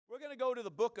going to go to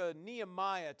the book of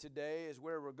Nehemiah today is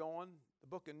where we're going, the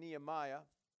book of Nehemiah.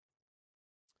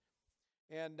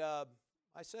 And I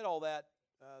said all that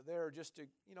there just to,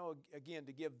 again,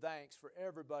 to give thanks for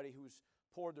everybody who's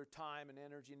poured their time and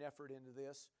energy and effort into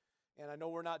this. And I know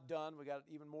we're not done. We got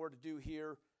even more to do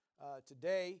here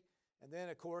today. And then,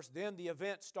 of course, then the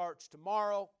event starts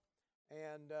tomorrow.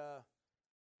 And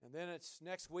then it's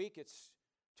next week, it's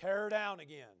tear down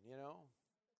again,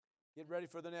 Get ready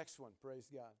for the next one, praise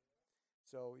God.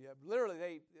 So, yeah,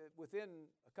 literally, within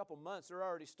a couple months, they're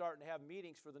already starting to have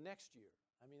meetings for the next year.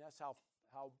 I mean, that's how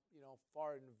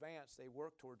far in advance they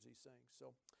work towards these things.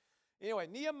 So, anyway,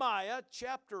 Nehemiah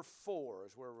chapter 4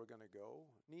 is where we're going to go.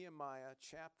 Nehemiah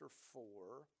chapter 4.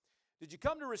 Did you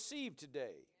come to receive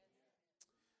today?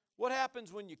 What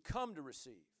happens when you come to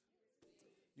receive?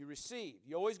 You receive.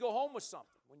 You always go home with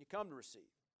something when you come to receive.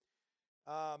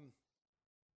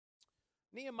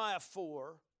 Nehemiah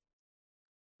 4,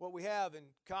 what we have in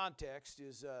context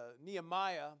is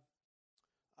Nehemiah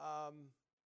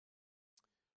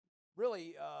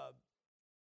really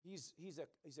he's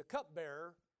a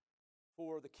cupbearer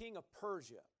for the king of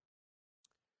Persia.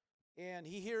 And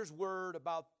he hears word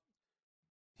about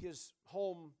his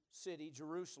home city,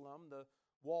 Jerusalem. The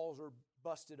walls are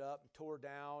busted up and tore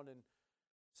down, and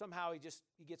somehow he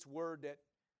gets word that,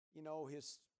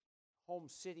 his home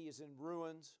city is in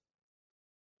ruins.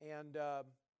 And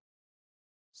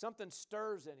something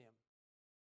stirs in him.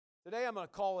 Today I'm going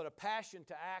to call it a passion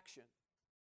to action.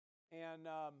 And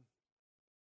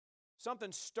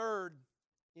something stirred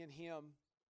in him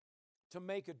to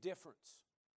make a difference.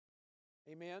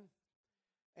 Amen?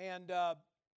 And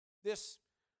this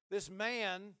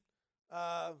man,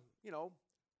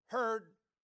 heard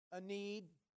a need,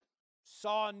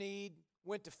 saw a need,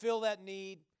 went to fill that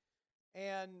need,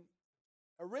 and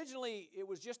originally it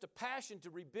was just a passion to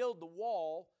rebuild the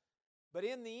wall, but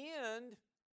in the end,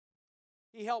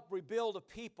 he helped rebuild a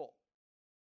people,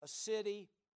 a city,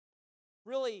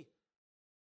 really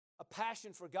a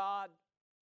passion for God,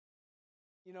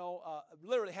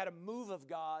 literally had a move of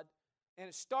God, and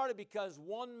it started because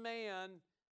one man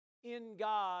in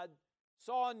God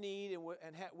saw a need and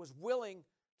was willing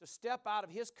to step out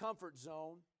of his comfort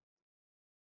zone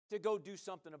to go do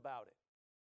something about it.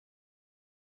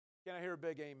 Can I hear a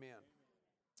big amen?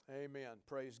 Amen.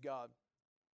 Praise God.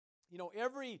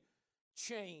 Every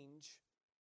change,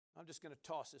 I'm just going to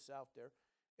toss this out there.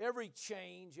 Every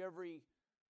change,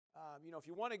 if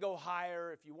you want to go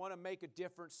higher, if you want to make a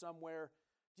difference somewhere,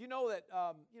 do you know that,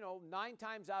 9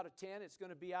 times out of 10, it's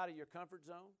going to be out of your comfort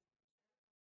zone?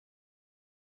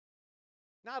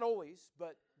 Not always,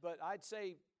 but I'd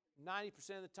say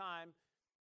 90% of the time,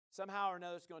 somehow or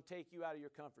another, it's going to take you out of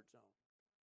your comfort zone.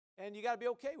 And you got to be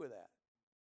okay with that.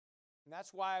 And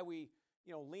that's why we,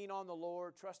 lean on the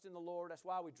Lord, trust in the Lord. That's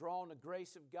why we draw on the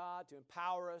grace of God to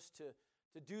empower us to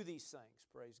do these things.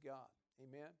 Praise God.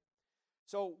 Amen.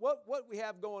 So what we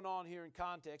have going on here in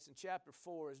context in chapter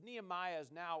 4 is Nehemiah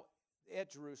is now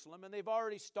at Jerusalem, and they've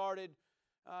already started,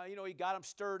 he got them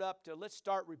stirred up to let's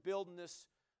start rebuilding this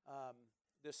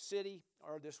city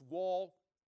or this wall.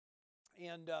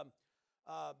 And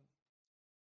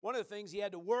one of the things he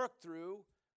had to work through,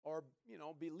 or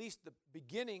be at least the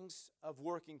beginnings of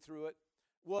working through it,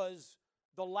 was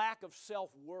the lack of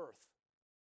self-worth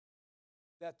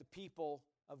that the people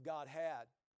of God had.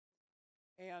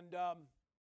 And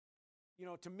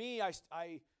to me,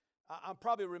 I'm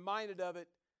probably reminded of it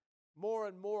more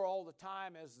and more all the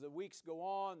time as the weeks go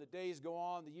on, the days go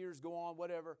on, the years go on,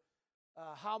 whatever,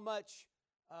 how much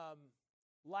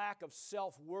lack of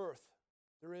self-worth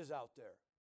there is out there.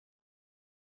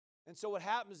 And so what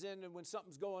happens then when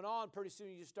something's going on, pretty soon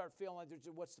you just start feeling like,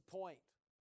 what's the point?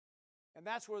 And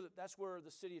that's where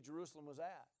the city of Jerusalem was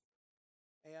at.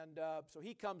 And so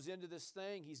he comes into this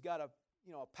thing. He's got a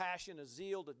passion, a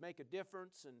zeal to make a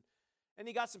difference. And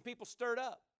he got some people stirred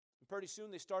up. And pretty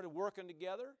soon they started working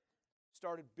together,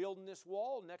 started building this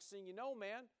wall. Next thing you know,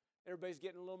 man, everybody's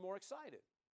getting a little more excited.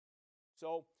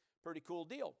 So pretty cool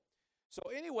deal. So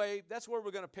anyway, that's where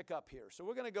we're going to pick up here. So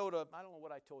we're going to go to, I don't know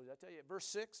what I told you. I tell you, verse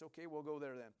 6. Okay, we'll go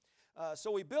there then.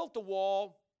 So we built the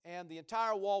wall, and the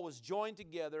entire wall was joined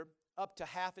together up to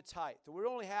half its height. So we're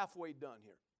only halfway done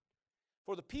here.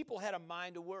 For the people had a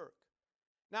mind to work.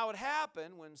 Now it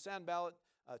happened when Sanballat,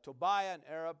 Tobiah, and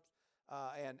Arab,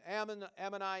 and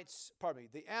Ammonites,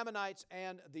 the Ammonites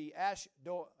and the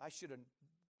Ashdod. I should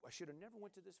have never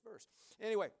went to this verse.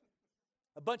 Anyway,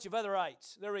 a bunch of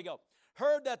otherites. There we go.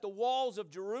 Heard that the walls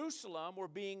of Jerusalem were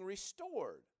being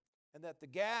restored and that the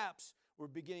gaps were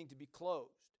beginning to be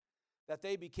closed, that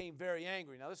they became very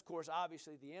angry. Now this, of course,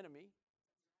 obviously the enemy.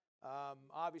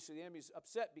 Obviously, the enemy's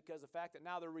upset because of the fact that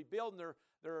now they're rebuilding,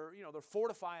 they're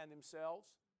fortifying themselves.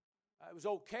 It was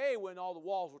okay when all the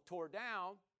walls were tore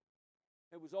down.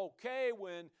 It was okay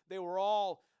when they were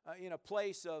all in a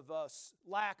place of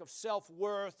lack of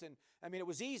self-worth. And I mean, it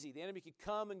was easy. The enemy could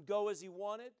come and go as he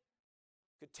wanted,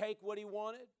 could take what he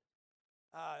wanted,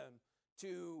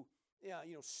 to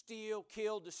steal,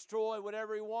 kill, destroy,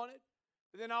 whatever he wanted.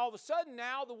 But then all of a sudden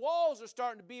now the walls are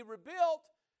starting to be rebuilt.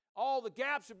 All the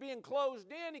gaps are being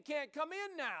closed in. He can't come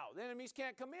in now. The enemies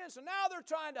can't come in. So now they're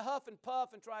trying to huff and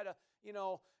puff and try to,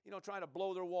 trying to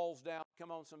blow their walls down.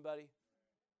 Come on, somebody.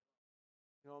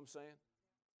 You know what I'm saying?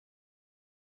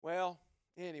 Well,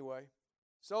 anyway,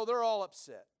 so they're all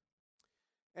upset.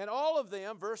 And all of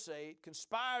them, verse 8,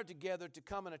 conspired together to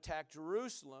come and attack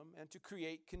Jerusalem and to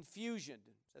create confusion.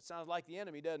 That sounds like the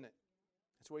enemy, doesn't it?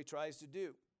 That's what he tries to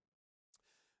do.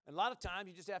 And a lot of times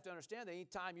you just have to understand that any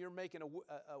time you're making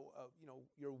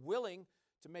you're willing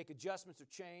to make adjustments or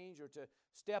change or to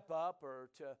step up or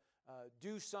to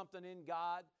do something in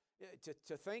God,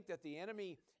 to think that the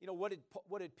enemy, what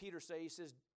did Peter say? He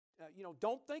says,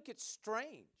 don't think it's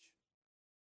strange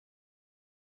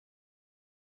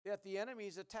that the enemy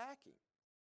is attacking.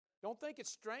 Don't think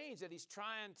it's strange that he's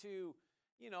trying to,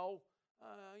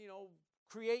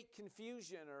 create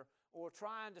confusion or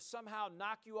trying to somehow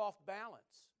knock you off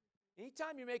balance.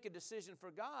 Anytime you make a decision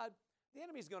for God, the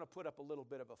enemy's going to put up a little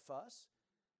bit of a fuss.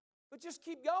 But just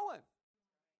keep going.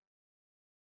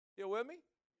 You with me?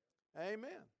 Amen.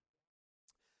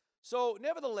 So,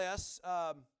 nevertheless,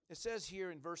 it says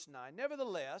here in verse 9,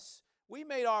 nevertheless, we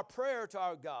made our prayer to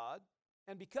our God,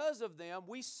 and because of them,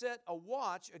 we set a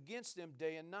watch against them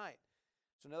day and night.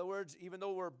 So in other words, even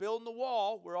though we're building the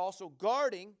wall, we're also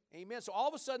guarding. Amen. So all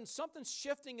of a sudden, something's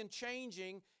shifting and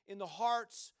changing in the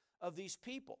hearts of these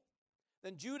people.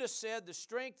 Then Judah said, the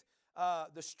strength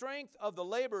of the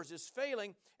laborers is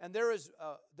failing, and there is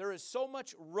so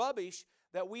much rubbish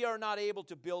that we are not able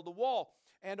to build the wall.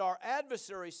 And our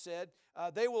adversary said,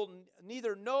 they will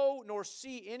neither know nor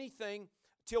see anything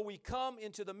till we come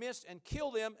into the midst and kill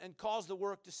them and cause the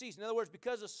work to cease. In other words,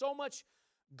 because of so much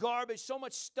garbage, so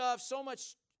much stuff, so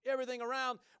much everything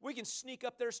around, we can sneak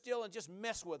up there still and just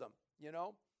mess with them,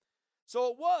 So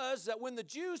it was that when the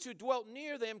Jews who dwelt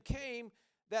near them came,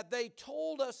 that they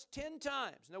told us 10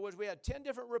 times. In other words, we had 10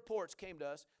 different reports came to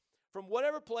us. From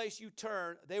whatever place you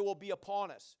turn, they will be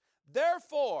upon us.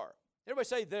 Therefore, everybody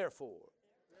say therefore.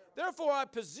 Therefore I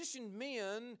positioned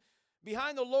men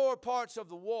behind the lower parts of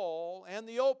the wall and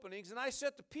the openings, and I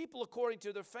set the people according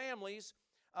to their families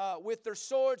with their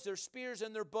swords, their spears,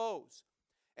 and their bows.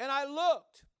 And I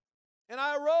looked, and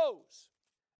I arose,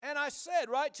 and I said,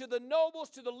 right, to the nobles,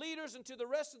 to the leaders, and to the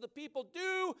rest of the people,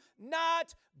 do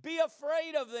not be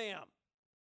afraid of them.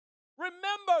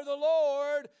 Remember the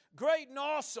Lord, great and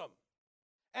awesome,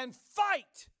 and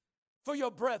fight for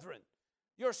your brethren,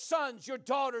 your sons, your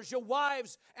daughters, your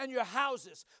wives, and your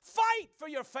houses. Fight for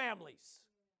your families.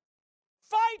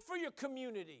 Fight for your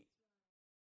community.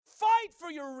 Fight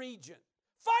for your region.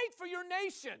 Fight for your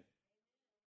nation.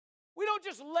 We don't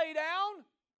just lay down.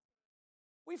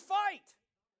 We fight.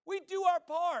 We do our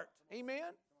part.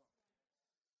 Amen?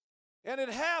 And it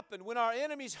happened when our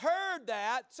enemies heard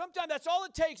that. Sometimes that's all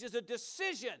it takes is a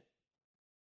decision.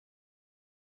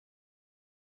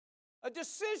 A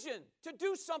decision to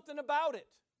do something about it.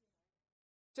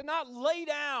 To not lay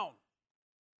down.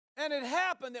 And it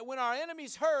happened that when our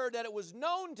enemies heard that it was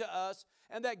known to us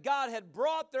and that God had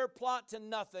brought their plot to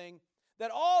nothing,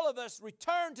 that all of us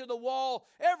returned to the wall,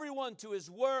 everyone to his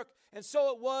work. And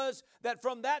so it was that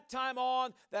from that time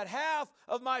on, that half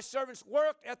of my servants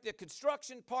worked at the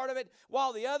construction part of it,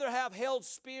 while the other half held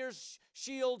spears,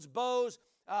 shields, bows,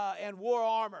 and wore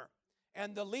armor.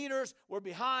 And the leaders were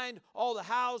behind all the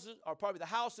houses, or probably the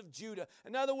house of Judah.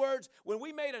 In other words, when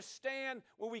we made a stand,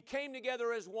 when we came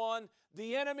together as one,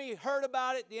 the enemy heard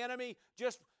about it. The enemy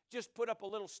just put up a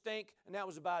little stink, and that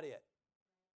was about it.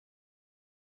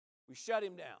 We shut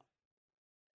him down.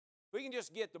 We can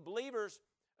just get the believers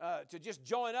to just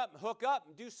join up and hook up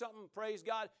and do something, praise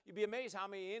God. You'd be amazed how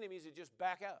many enemies would just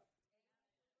back up.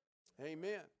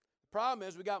 Amen. The problem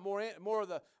is we got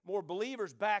more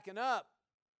believers backing up.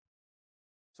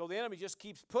 So the enemy just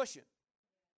keeps pushing.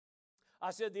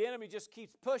 I said the enemy just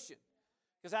keeps pushing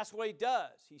because that's what he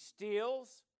does. He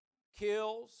steals,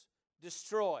 kills,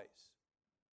 destroys.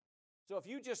 So if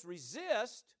you just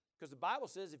resist, because the Bible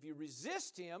says if you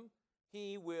resist him,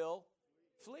 he will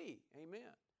flee. Amen.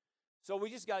 So we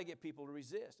just got to get people to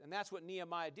resist. And that's what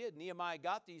Nehemiah did. Nehemiah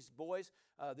got these boys,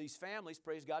 these families,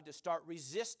 praise God, to start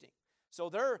resisting.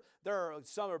 So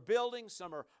some are building,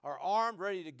 some are armed,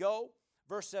 ready to go.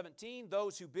 Verse 17,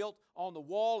 those who built on the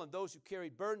wall and those who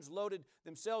carried burdens loaded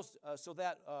themselves so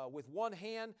that with one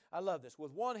hand, I love this,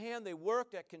 with one hand they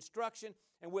worked at construction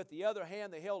and with the other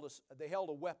hand they held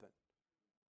a weapon.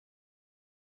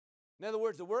 In other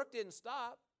words, the work didn't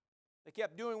stop. They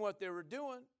kept doing what they were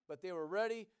doing, but they were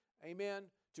ready, amen,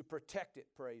 to protect it,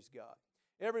 praise God.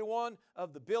 Every one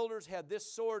of the builders had this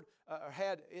sword,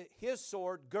 had his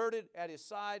sword girded at his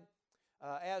side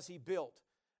as he built.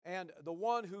 And the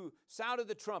one who sounded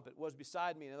the trumpet was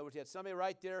beside me. In other words, he had somebody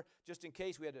right there just in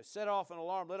case we had to set off an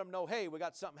alarm, let them know, hey, we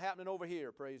got something happening over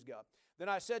here, praise God. Then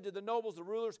I said to the nobles, the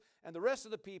rulers, and the rest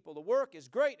of the people, the work is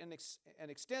great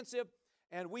and extensive,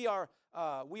 and we are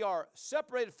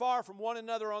separated far from one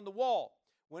another on the wall.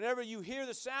 Whenever you hear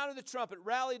the sound of the trumpet,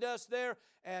 rally to us there,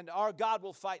 and our God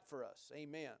will fight for us.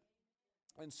 Amen.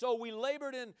 And so we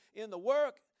labored in the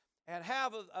work, and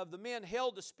half of the men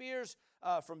held the spears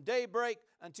from daybreak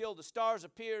until the stars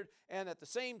appeared. And at the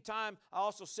same time, I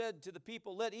also said to the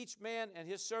people, let each man and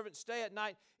his servant stay at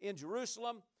night in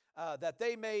Jerusalem, that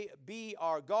they may be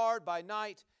our guard by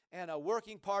night and a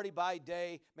working party by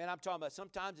day. Man, I'm talking about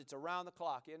sometimes it's around the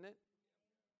clock, isn't it?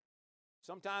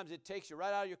 Sometimes it takes you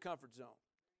right out of your comfort zone.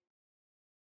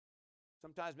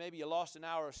 Sometimes maybe you lost an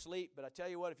hour of sleep, but I tell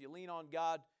you what, if you lean on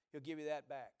God, He'll give you that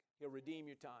back. He'll redeem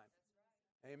your time.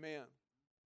 Amen.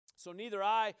 So neither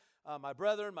I, my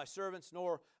brethren, my servants,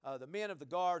 nor the men of the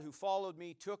guard who followed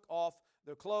me took off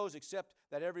their clothes, except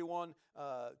that everyone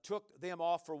took them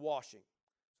off for washing.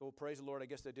 So praise the Lord, I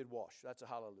guess they did wash. That's a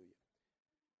hallelujah.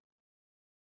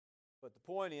 But the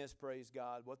point is, praise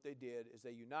God, what they did is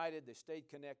they united, they stayed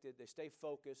connected, they stayed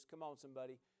focused. Come on,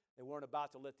 somebody. They weren't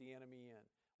about to let the enemy in.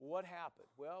 What happened?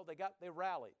 Well, they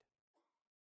rallied.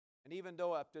 And even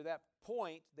though up to that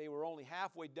point they were only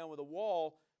halfway done with the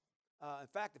wall, in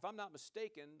fact, if I'm not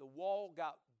mistaken, the wall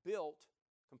got built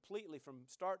completely from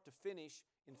start to finish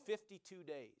in 52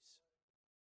 days.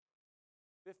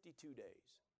 52 days.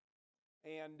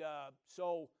 And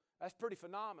so that's pretty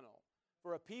phenomenal.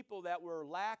 For a people that were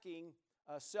lacking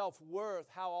self-worth,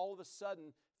 how all of a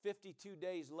sudden, 52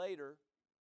 days later,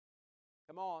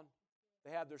 come on,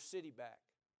 they have their city back.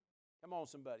 Come on,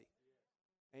 somebody.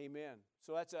 Amen.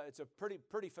 So it's a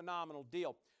pretty phenomenal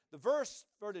deal. The verse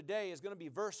for today is going to be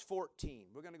verse 14.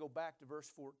 We're going to go back to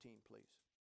verse 14, please.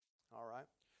 All right.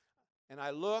 And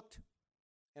I looked,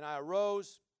 and I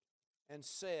arose and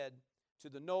said to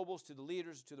the nobles, to the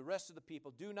leaders, to the rest of the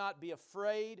people, do not be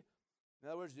afraid. In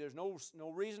other words, there's no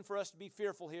reason for us to be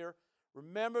fearful here.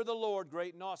 Remember the Lord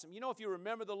great and awesome. You know, if you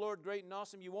remember the Lord great and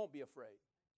awesome, you won't be afraid.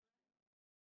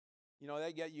 You know,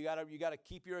 you got to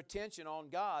keep your attention on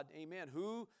God. Amen.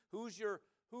 Who's your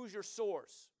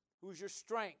source? Who's your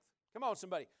strength? Come on,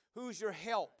 somebody. Who's your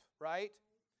help? Right?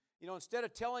 You know, instead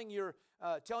of telling your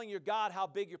God how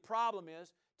big your problem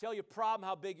is, tell your problem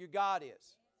how big your God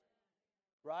is.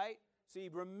 Right? See,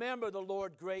 remember the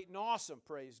Lord great and awesome.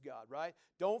 Praise God. Right?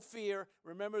 Don't fear.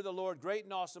 Remember the Lord great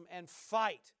and awesome, and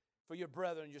fight for your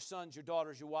brethren, your sons, your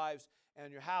daughters, your wives,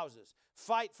 and your houses.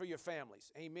 Fight for your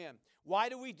families. Amen. Why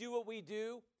do we do what we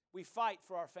do? We fight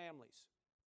for our families.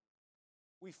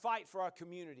 We fight for our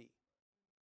community.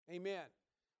 Amen.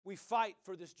 We fight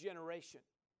for this generation.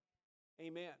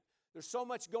 Amen. There's so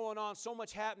much going on, so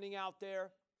much happening out there,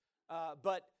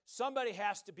 but somebody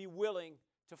has to be willing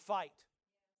to fight.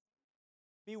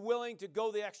 Be willing to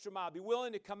go the extra mile. Be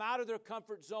willing to come out of their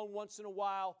comfort zone once in a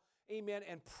while. Amen.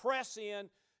 And press in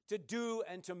to do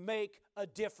and to make a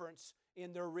difference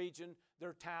in their region,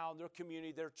 their town, their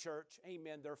community, their church,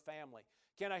 amen, their family.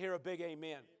 Can I hear a big amen?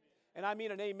 Amen. And I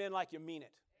mean an amen like you mean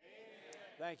it. Amen.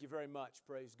 Thank you very much.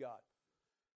 Praise God.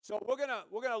 So we're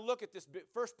gonna look at this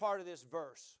first part of this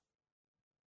verse.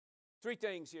 Three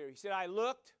things here. He said, I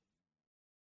looked,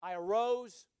 I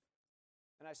arose,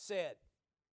 and I said.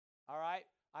 All right?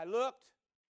 I looked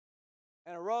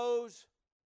and arose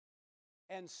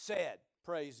and said.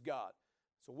 Praise God.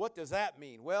 So what does that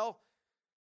mean? Well,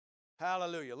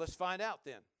 hallelujah. Let's find out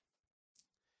then.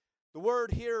 The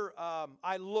word here,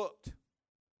 I looked,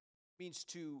 means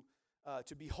to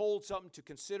behold something, to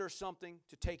consider something,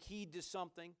 to take heed to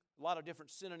something. A lot of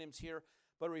different synonyms here,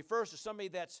 but it refers to somebody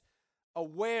that's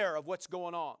aware of what's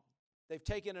going on. They've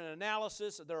taken an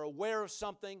analysis, they're aware of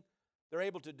something, they're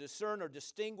able to discern or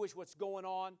distinguish what's going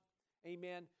on.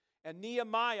 Amen. And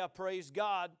Nehemiah, praise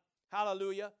God,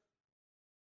 hallelujah,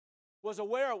 was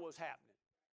aware of what was happening.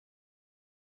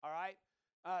 All right?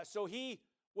 So he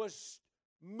was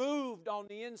moved on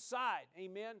the inside.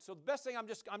 Amen? So the best thing, I'm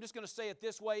just going to say it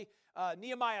this way.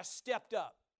 Nehemiah stepped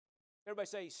up. Everybody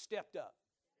say he stepped up.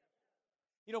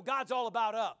 You know, God's all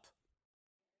about up.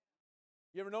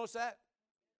 You ever notice that?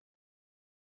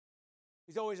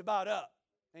 He's always about up.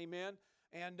 Amen.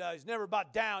 And he's never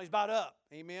about down, he's about up.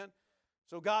 Amen.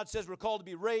 So God says we're called to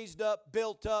be raised up,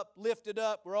 built up, lifted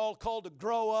up. We're all called to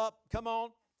grow up. Come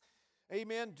on.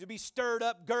 Amen. To be stirred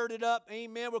up, girded up.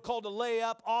 Amen. We're called to lay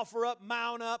up, offer up,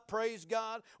 mount up. Praise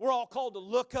God. We're all called to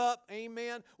look up.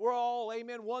 Amen. We're all,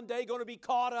 amen, one day going to be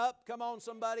caught up. Come on,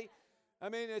 somebody. I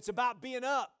mean, it's about being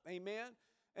up. Amen.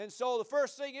 And so the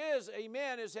first thing is,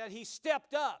 amen, is that he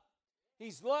stepped up.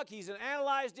 He's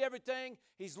analyzed everything.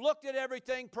 He's looked at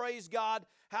everything. Praise God.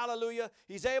 Hallelujah.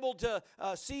 He's able to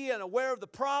see and aware of the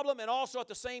problem, and also at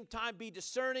the same time be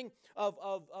discerning of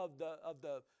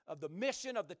the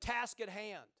mission, of the task at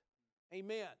hand.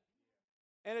 Amen.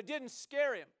 And it didn't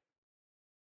scare him.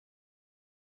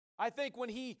 I think when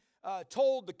he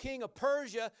told the king of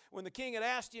Persia, when the king had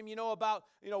asked him, about,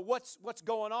 what's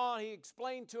going on, he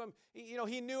explained to him,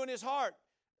 he knew in his heart,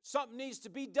 something needs to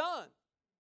be done.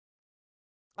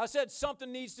 I said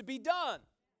something needs to be done.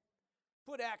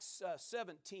 Put Acts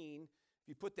 17, if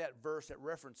you put that verse, that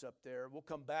reference up there, we'll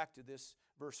come back to this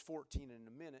verse 14 in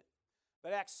a minute.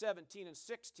 But Acts 17 and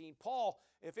 16, Paul,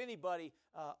 if anybody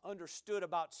understood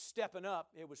about stepping up,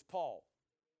 it was Paul.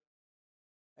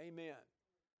 Amen.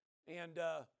 And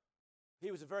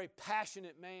he was a very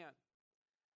passionate man.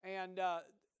 And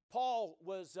Paul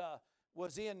was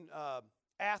in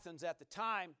Athens at the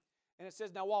time. And it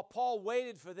says, now while Paul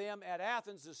waited for them at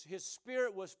Athens, his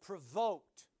spirit was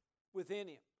provoked within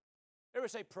him. Ever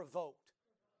say provoked?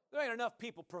 There ain't enough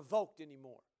people provoked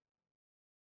anymore.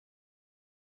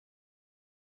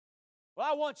 Well,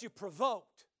 I want you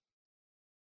provoked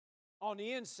on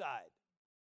the inside.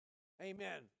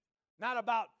 Amen. Not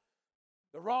about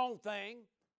the wrong thing.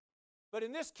 But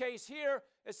in this case here,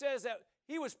 it says that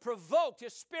he was provoked.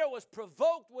 His spirit was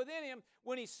provoked within him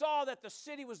when he saw that the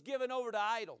city was given over to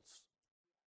idols.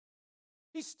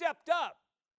 He stepped up.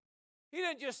 He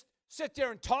didn't just sit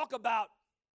there and talk about,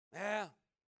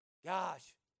 gosh,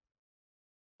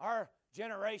 our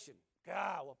generation,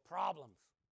 God, what problems,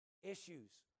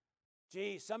 issues.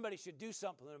 Gee, somebody should do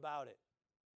something about it.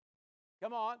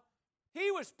 Come on.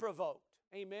 He was provoked.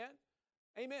 Amen.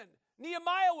 Amen.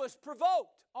 Nehemiah was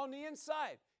provoked on the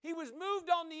inside. He was moved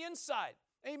on the inside.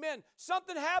 Amen.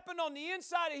 Something happened on the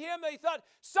inside of him that he thought,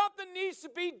 something needs to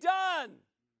be done.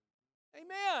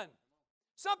 Amen.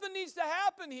 Something needs to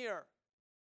happen here.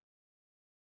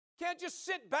 Can't just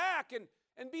sit back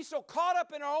and be so caught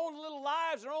up in our own little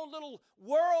lives, our own little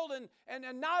world,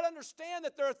 and not understand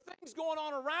that there are things going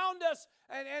on around us,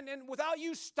 and without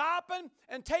you stopping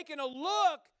and taking a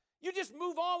look, you just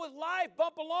move on with life,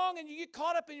 bump along, and you get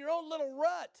caught up in your own little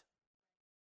rut.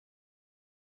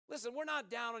 Listen, we're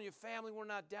not down on your family. We're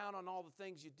not down on all the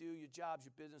things you do, your jobs,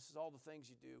 your businesses, all the things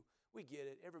you do. We get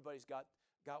it. Everybody's got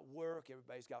work.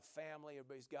 Everybody's got family.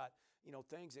 Everybody's got,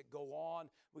 things that go on.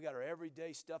 We got our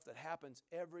everyday stuff that happens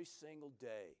every single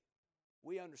day.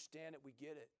 We understand it. We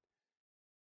get it.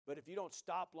 But if you don't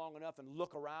stop long enough and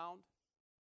look around,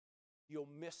 you'll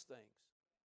miss things.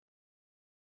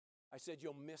 I said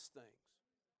you'll miss things.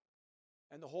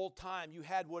 And the whole time you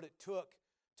had what it took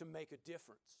to make a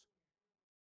difference.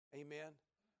 Amen.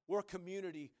 We're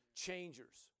community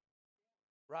changers,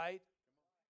 right?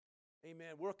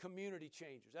 Amen. We're community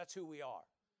changers. That's who we are.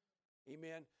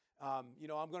 Amen. I'm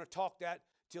going to talk that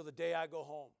till the day I go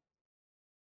home.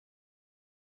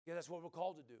 Yeah, that's what we're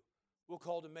called to do. We're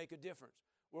called to make a difference.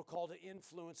 We're called to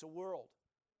influence a world,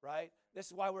 right? This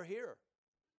is why we're here.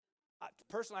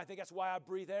 Personally, I think that's why I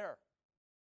breathe air.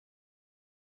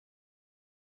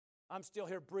 I'm still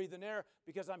here breathing air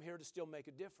because I'm here to still make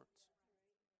a difference.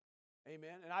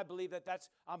 Amen. And I believe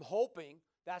I'm hoping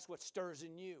that's what stirs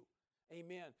in you.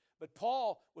 Amen. But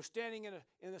Paul was standing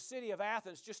in the city of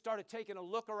Athens, just started taking a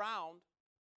look around,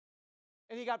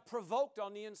 and he got provoked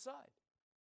on the inside.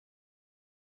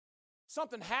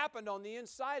 Something happened on the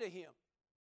inside of him.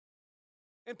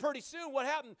 And pretty soon, what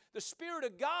happened? The Spirit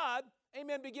of God,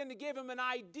 amen, began to give him an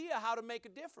idea how to make a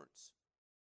difference.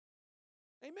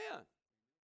 Amen.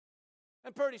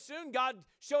 And pretty soon, God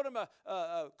showed him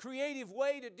a creative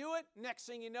way to do it. Next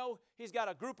thing you know, he's got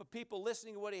a group of people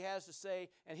listening to what he has to say,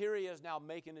 and here he is now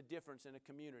making a difference in a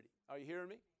community. Are you hearing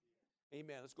me?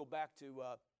 Amen. Let's go back to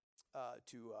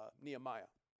Nehemiah,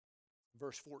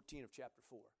 verse 14 of chapter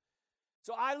 4.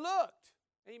 So I looked.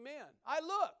 Amen. I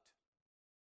looked.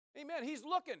 Amen. He's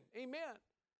looking. Amen.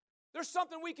 There's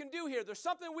something we can do here. There's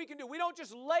something we can do. We don't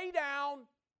just lay down.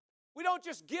 We don't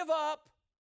just give up.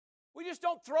 We just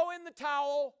don't throw in the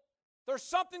towel. There's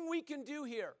something we can do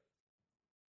here.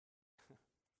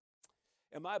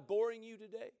 Am I boring you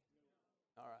today?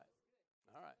 All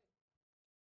right. All right.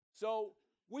 So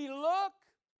we look,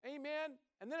 amen,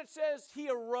 and then it says he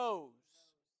arose.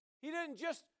 He didn't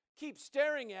just keep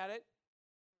staring at it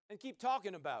and keep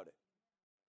talking about it.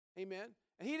 Amen.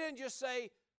 And he didn't just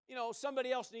say,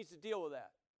 somebody else needs to deal with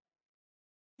that.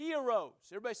 He arose.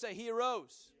 Everybody say, he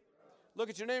arose. Look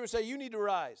at your neighbor and say, you need to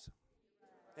rise.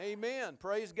 Amen.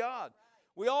 Praise God.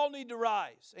 We all need to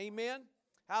rise. Amen.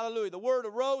 Hallelujah. The word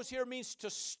arose here means to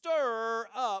stir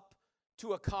up,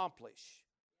 to accomplish.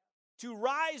 To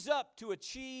rise up, to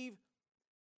achieve,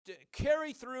 to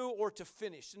carry through, or to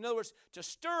finish. In other words, to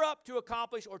stir up, to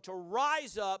accomplish, or to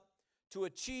rise up, to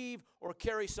achieve, or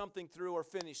carry something through, or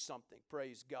finish something.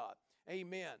 Praise God.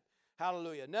 Amen.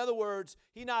 Hallelujah. In other words,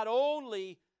 he not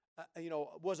only,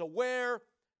 was aware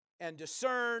and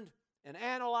discerned and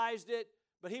analyzed it,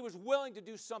 but he was willing to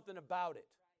do something about it.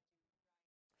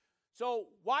 So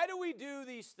why do we do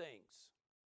these things?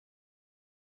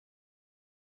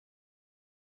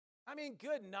 I mean,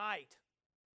 good night.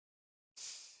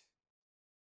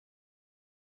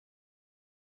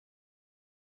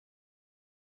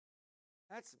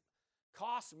 That's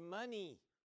costs money,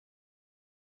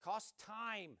 costs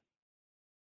time.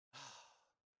 I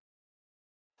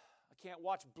can't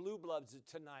watch Blue Bloods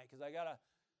tonight because I gotta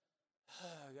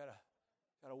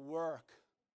work.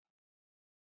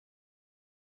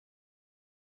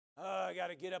 I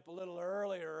gotta get up a little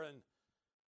earlier and.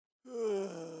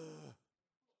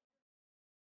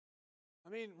 I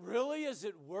mean, really, is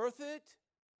it worth it?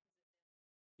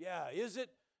 Yeah, is it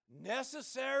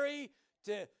necessary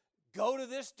to go to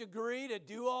this degree, to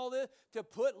do all this, to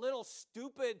put little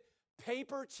stupid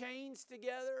paper chains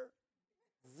together?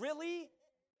 Really?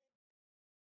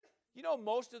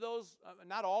 Most of those,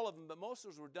 not all of them, but most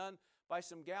of those were done by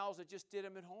some gals that just did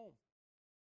them at home.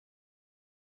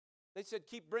 They said,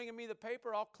 keep bringing me the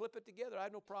paper, I'll clip it together. I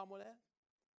have no problem with that.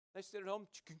 They sit at home,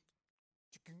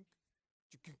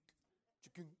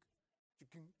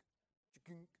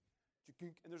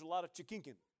 and there's a lot of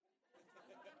chikinking.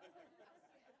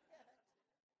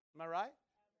 Am I right?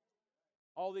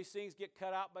 All these things get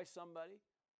cut out by somebody,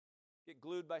 get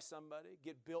glued by somebody,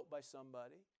 get built by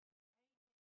somebody,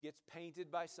 gets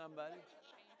painted by somebody.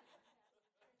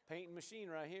 Painting machine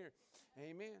right here.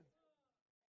 Amen.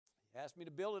 You ask me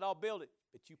to build it, I'll build it,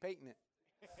 but you painting it.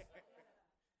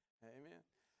 Amen.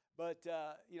 But,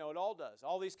 it all does.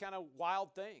 All these kind of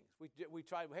wild things. We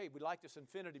try, hey, we like this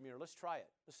infinity mirror. Let's try it.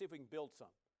 Let's see if we can build some.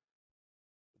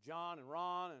 John and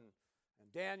Ron and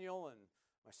Daniel and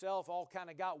myself all kind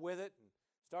of got with it and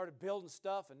started building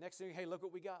stuff. And next thing, hey, look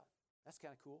what we got. That's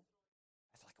kind of cool.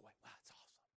 That's like, wow, that's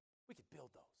awesome. We could build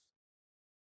those.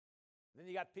 And then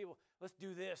you got people, let's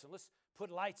do this and let's put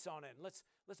lights on it and let's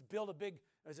build a big,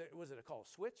 was it called a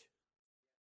switch?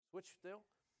 Switch still?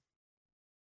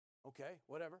 Okay,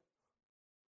 whatever.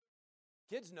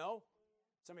 Kids know.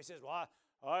 Somebody says, well,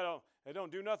 it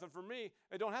don't do nothing for me.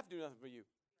 It don't have to do nothing for you.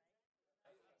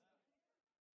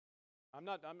 I'm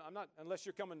not, unless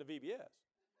you're coming to VBS.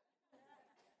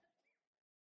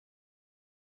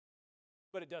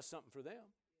 But it does something for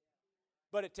them.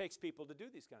 But it takes people to do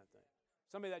these kind of things.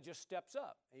 Somebody that just steps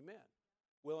up, amen.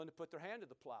 Willing to put their hand to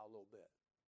the plow a little bit.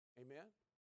 Amen.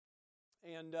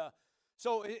 And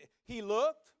so he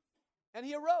looked and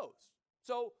he arose.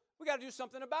 So we got to do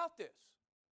something about this.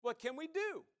 What can we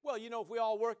do? Well, if we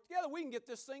all work together, we can get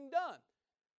this thing done.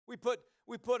 We put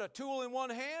a tool in one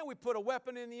hand, we put a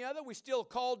weapon in the other. We still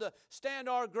called to stand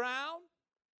our ground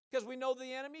because we know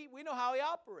the enemy. We know how he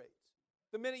operates.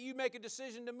 The minute you make a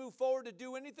decision to move forward, to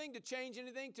do anything, to change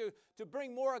anything, to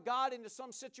bring more of God into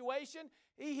some situation,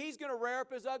 he's going to rear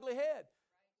up his ugly head.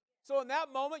 So in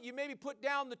that moment, you maybe put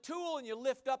down the tool and you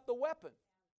lift up the weapon.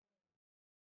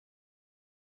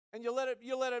 And you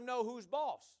let him know who's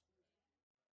boss.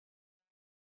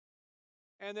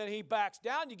 And then he backs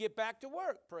down, you get back to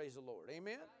work. Praise the Lord.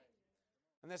 Amen.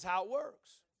 And that's how it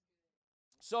works.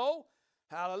 So,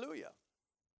 hallelujah.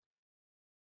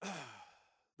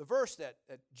 The verse that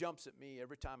jumps at me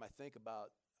every time I think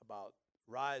about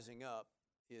rising up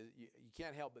is you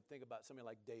can't help but think about somebody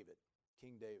like David,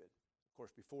 King David. Of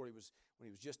course, when he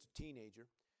was just a teenager.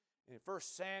 And in 1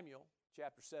 Samuel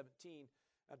chapter 17,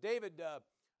 now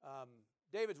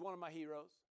David's one of my heroes.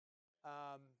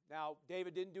 Now,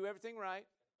 David didn't do everything right.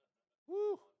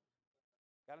 Woo!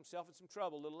 Got himself in some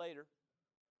trouble a little later.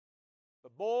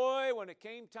 But boy, when it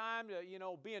came time to,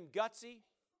 being gutsy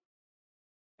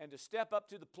and to step up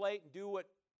to the plate and do what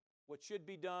should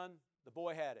be done, the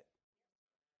boy had it.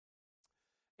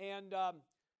 And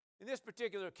in this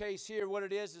particular case here, what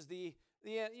it is the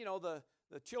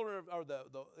children or the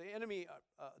enemy,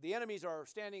 the enemies are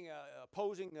standing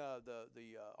opposing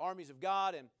the armies of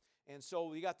God, And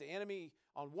so you got the enemy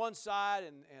on one side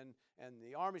and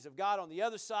the armies of God on the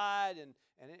other side. And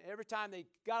every time they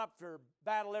got up for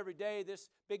battle every day, this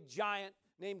big giant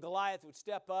named Goliath would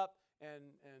step up and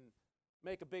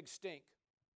make a big stink.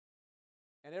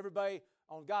 And everybody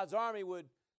on God's army would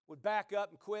back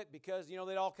up and quit because, they'd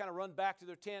all kind of run back to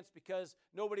their tents because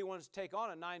nobody wants to take on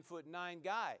a 9'9"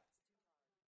 guy.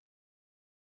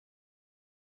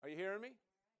 Are you hearing me?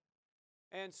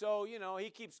 And so, he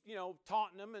keeps,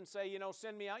 taunting them and say,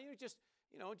 send me out.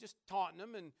 Just taunting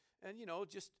them and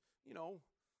just,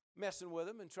 messing with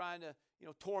them and trying to,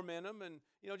 torment them and,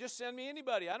 just send me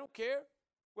anybody. I don't care.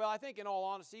 Well, I think in all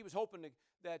honesty, he was hoping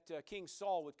that King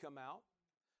Saul would come out.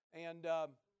 And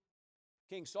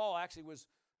King Saul actually was,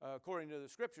 according to the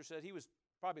scripture, said he was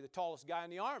probably the tallest guy in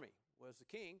the army, was the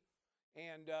king.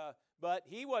 And but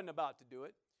he wasn't about to do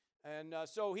it. And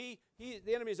so the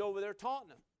enemy's over there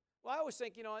taunting him. Well, I always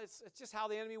think, it's just how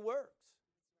the enemy works.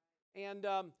 And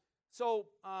so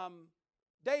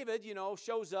David,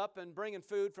 shows up and bringing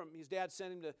food from his dad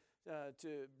sent him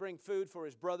to bring food for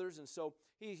his brothers. And so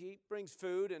he brings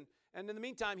food. And in the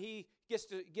meantime, he gets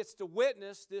to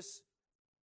witness this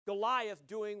Goliath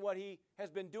doing what he has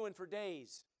been doing for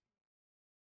days.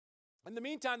 In the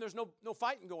meantime, there's no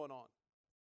fighting going on.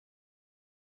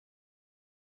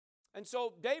 And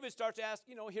so David starts to ask,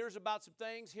 here's about some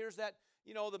things. Here's that,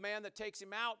 the man that takes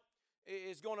him out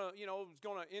is going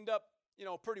to end up,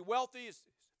 pretty wealthy. His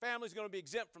family's going to be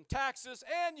exempt from taxes,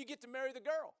 and you get to marry the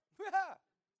girl.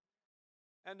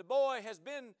 And the boy has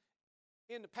been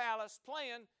in the palace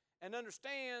playing and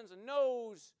understands and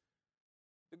knows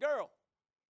the girl.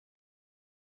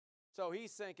 So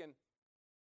he's thinking,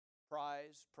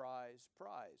 prize, prize,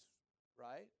 prize,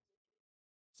 right?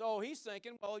 So he's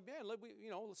thinking, well, man,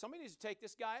 somebody needs to take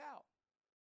this guy out.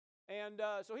 And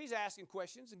so he's asking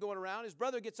questions and going around. His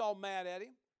brother gets all mad at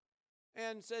him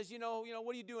and says,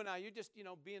 what are you doing now? You're just,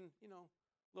 being, a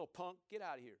little punk. Get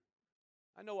out of here.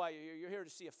 I know why you're here. You're here to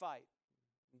see a fight.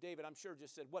 And David, I'm sure,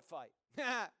 just said, what fight?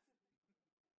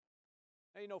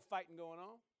 Ain't no fighting going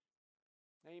on.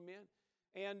 Amen.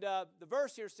 And the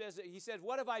verse here says that he said,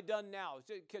 what have I done now?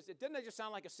 Because didn't that just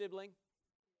sound like a sibling?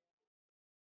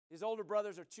 His older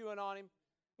brothers are chewing on him.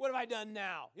 What have I done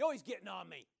now? You're always getting on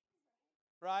me.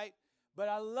 Right? But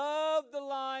I love the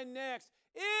line next.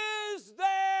 Is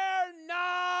there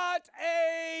not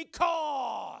a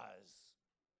cause?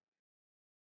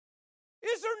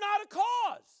 Is there not a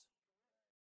cause?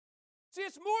 See,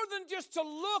 it's more than just to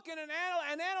look and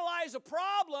analyze a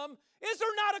problem. Is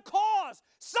there not a cause?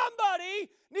 Somebody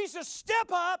needs to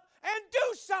step up and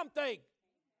do something.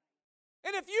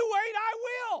 And if you wait, I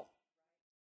will.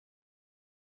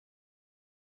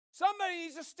 Somebody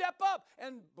needs to step up.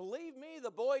 And believe me,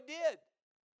 the boy did.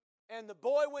 And the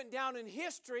boy went down in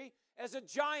history as a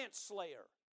giant slayer.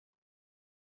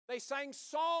 They sang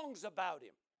songs about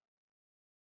him.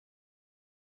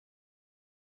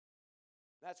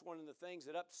 That's one of the things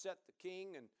that upset the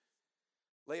king. And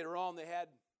later on they had,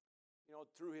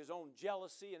 through his own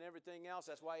jealousy and everything else,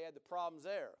 that's why he had the problems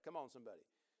there. Come on, somebody.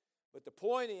 But the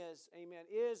point is, amen,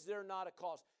 is there not a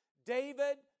cause?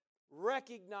 David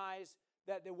recognized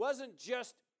that there wasn't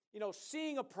just,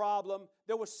 seeing a problem.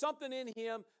 There was something in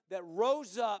him that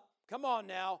rose up, come on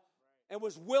now, and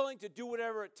was willing to do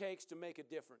whatever it takes to make a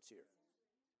difference here.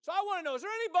 So I want to know, is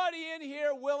there anybody in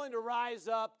here willing to rise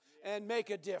up and make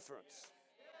a difference?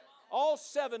 All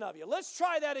 7 of you. Let's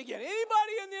try that again.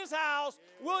 Anybody in this house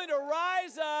willing to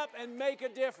rise up and make a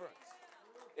difference?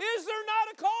 Is there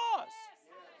not a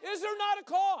cause? Is there not a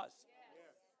cause?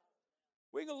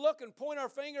 We can look and point our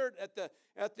finger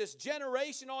at this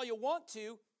generation all you want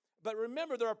to, but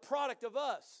remember, they're a product of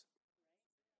us.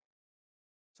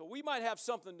 So we might have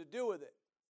something to do with it.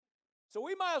 So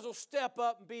we might as well step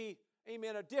up and be,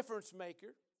 amen, a difference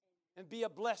maker and be a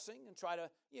blessing and try to,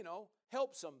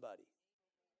 help somebody.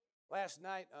 Last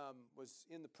night was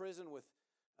in the prison with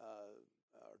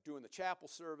doing the chapel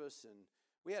service, and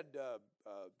we had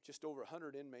just over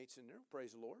 100 inmates in there.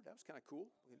 Praise the Lord. That was kind of cool.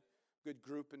 Good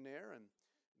group in there, and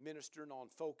ministering on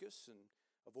focus and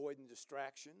avoiding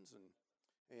distractions,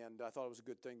 and I thought it was a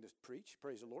good thing to preach.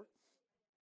 Praise the Lord.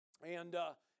 And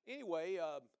anyway,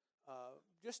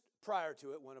 just prior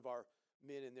to it, one of our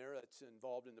men in there that's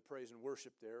involved in the praise and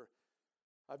worship there,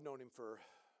 I've known him for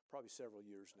probably several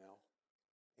years now.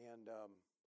 And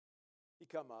he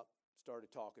come up,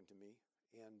 started talking to me,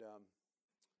 and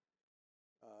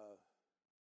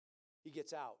he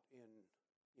gets out in,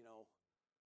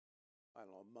 I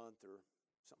don't know, a month or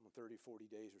something, 30, 40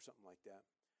 days or something like that.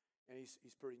 And he's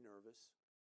pretty nervous,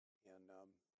 and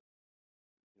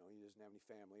he doesn't have any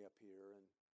family up here,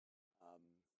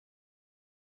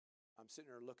 and I'm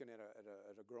sitting there looking at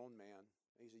a grown man.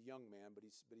 He's a young man, but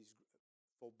he's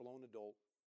full-blown adult.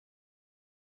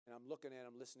 And I'm looking at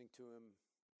him, listening to him,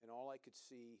 and all I could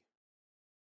see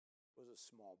was a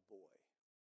small boy.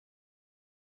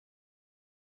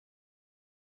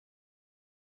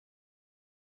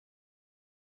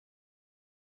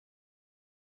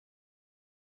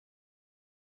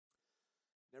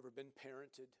 Never been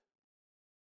parented,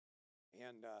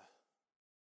 and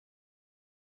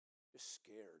just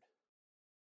scared.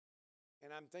 And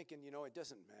I'm thinking, it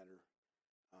doesn't matter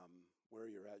where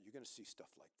you're at. You're going to see stuff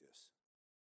like this.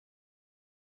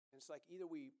 And it's like either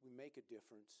we make a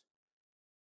difference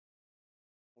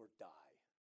or die.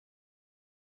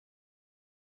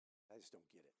 I just don't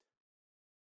get it.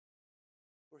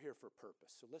 We're here for a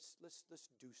purpose, so let's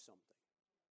do something.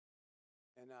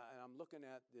 And I'm looking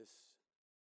at this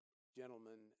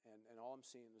gentleman, and all I'm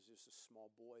seeing is just a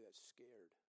small boy that's scared.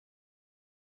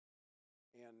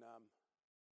 And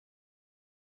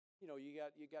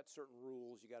you got certain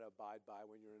rules you got to abide by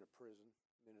when you're in a prison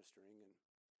ministering,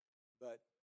 but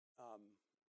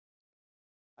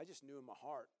I just knew in my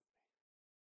heart,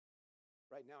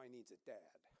 right now he needs a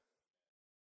dad.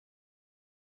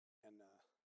 And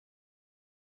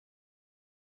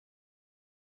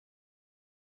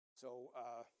so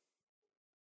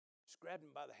just grabbed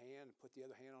him by the hand and put the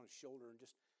other hand on his shoulder and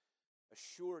just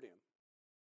assured him,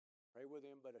 pray with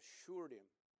him, but assured him,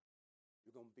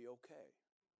 you're going to be okay.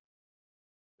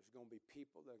 There's going to be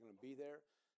people that are going to be there.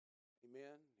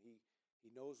 Amen. He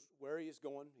knows where he is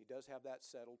going. He does have that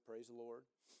settled. Praise the Lord.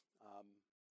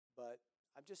 But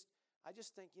I just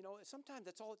think, sometimes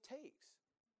that's all it takes.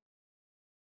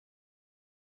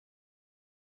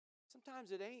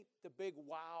 Sometimes it ain't the big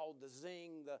wow, the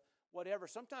zing, the whatever.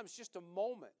 Sometimes it's just a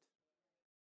moment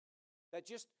that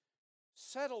just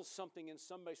settles something in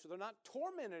somebody so they're not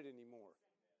tormented anymore.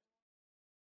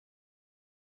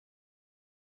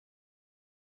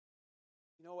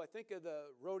 I think of the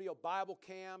rodeo Bible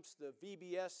camps, the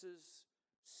VBSs,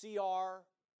 CR,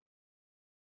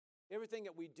 everything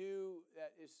that we do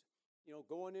that is,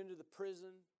 going into the prison.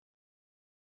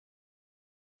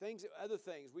 Other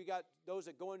things. We got those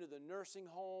that go into the nursing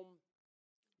home.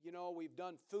 We've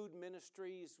done food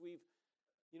ministries. We've,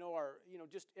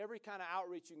 just every kind of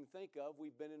outreach you can think of,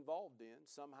 we've been involved in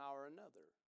somehow or another.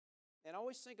 And I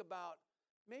always think about,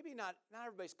 maybe not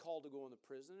everybody's called to go in the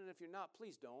prison, and if you're not,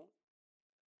 please don't.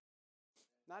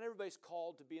 Not everybody's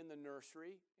called to be in the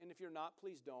nursery, and if you're not,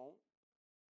 please don't.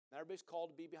 Not everybody's called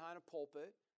to be behind a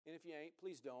pulpit, and if you ain't,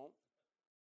 please don't.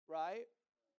 Right?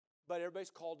 But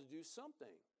everybody's called to do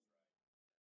something.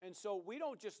 And so we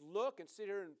don't just look and sit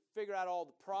here and figure out all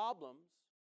the problems.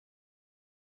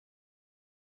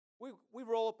 We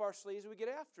roll up our sleeves and we get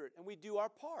after it, and we do our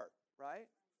part, right?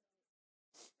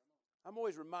 I'm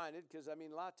always reminded, because, a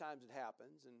lot of times it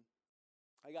happens, and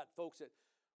I got folks that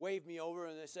wave me over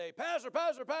and they say, Pastor, get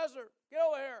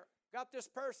over here. Got this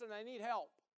person, I need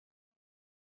help.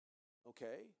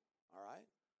 Okay, all right.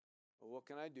 Well, what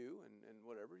can I do? And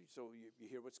whatever. So you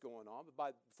hear what's going on.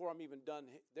 But before I'm even done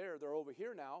there, they're over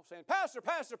here now saying, Pastor,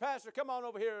 come on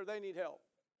over here. They need help.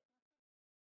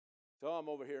 So I'm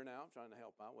over here now trying to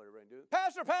help out, whatever I can do.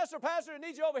 Pastor, I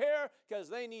need you over here because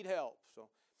they need help. So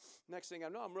next thing I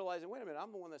know, I'm realizing, wait a minute,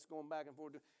 I'm the one that's going back and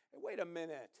forth. Hey, wait a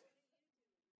minute.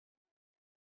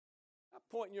 Not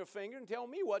pointing your finger and telling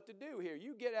me what to do here.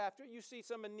 You get after it. You see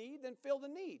some in need, then fill the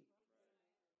need.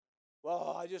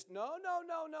 Well,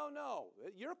 no.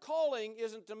 Your calling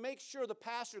isn't to make sure the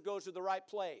pastor goes to the right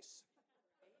place.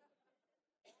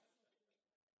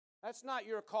 That's not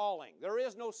your calling. There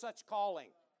is no such calling.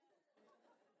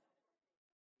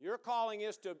 Your calling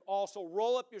is to also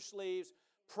roll up your sleeves,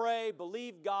 pray,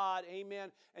 believe God,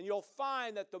 amen, and you'll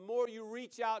find that the more you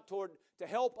reach out to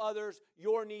help others,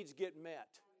 your needs get met.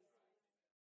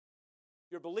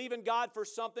 You're believing God for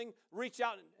something, reach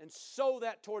out and sow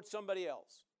that towards somebody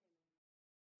else.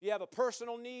 You have a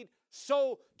personal need,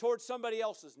 sow towards somebody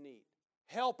else's need.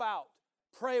 Help out,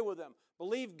 pray with them,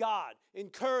 believe God,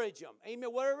 encourage them, amen,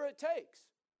 whatever it takes.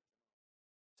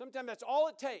 Sometimes that's all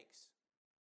it takes.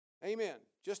 Amen.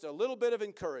 Just a little bit of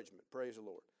encouragement. Praise the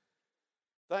Lord.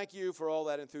 Thank you for all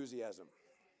that enthusiasm.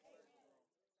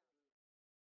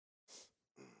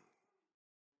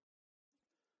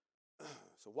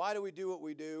 So why do we do what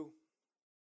we do?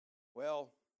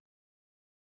 Well,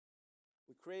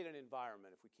 we create an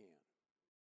environment if we can.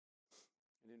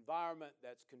 An environment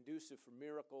that's conducive for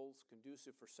miracles,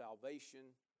 conducive for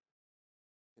salvation,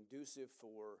 conducive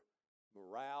for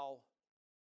morale.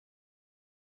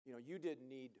 You didn't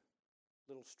need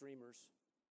little streamers.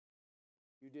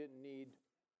 You didn't need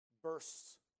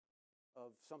bursts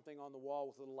of something on the wall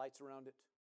with little lights around it.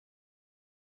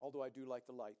 Although I do like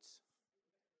the lights.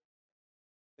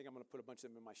 I think I'm going to put a bunch of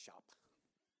them in my shop.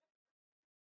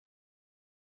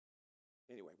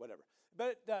 Anyway, whatever.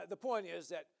 But the point is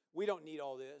that we don't need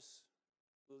all this,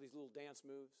 these little dance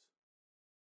moves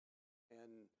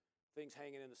and things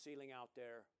hanging in the ceiling out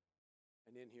there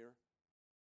and in here.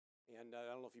 And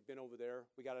I don't know if you've been over there.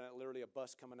 We got literally a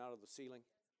bus coming out of the ceiling.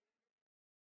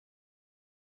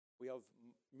 We have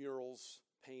murals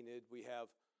painted. We have,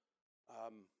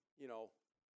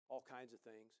 all kinds of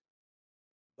things.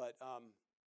 But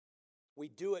we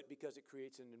do it because it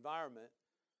creates an environment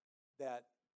that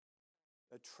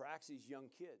attracts these young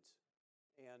kids.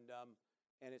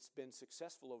 And it's been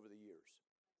successful over the years.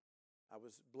 I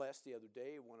was blessed the other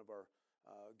day. One of our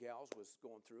gals was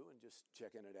going through and just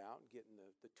checking it out and getting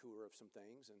the tour of some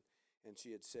things. And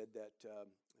she had said that,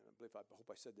 and I hope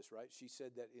I said this right, she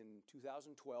said that in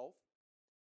 2012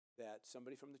 that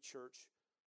somebody from the church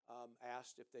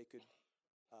asked if they could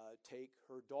take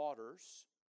her daughters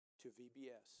to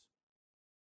VBS.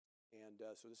 And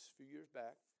so this is a few years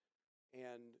back.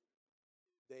 And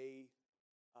they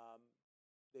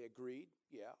agreed,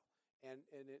 yeah. And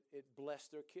it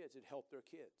blessed their kids. It helped their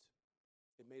kids.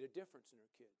 It made a difference in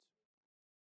their kids.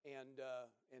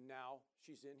 And now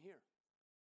she's in here.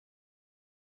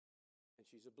 And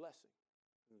she's a blessing.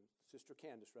 And Sister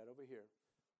Candace right over here.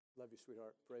 Love you,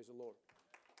 sweetheart. Praise the Lord.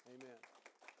 Amen.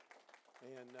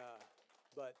 And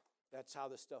but that's how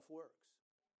this stuff works.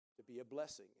 To be a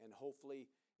blessing. And hopefully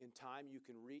in time you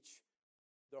can reach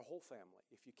their whole family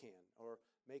if you can. Or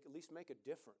at least make a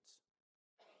difference.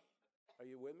 Are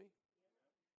you with me?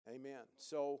 Amen.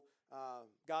 So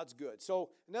God's good. So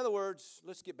in other words,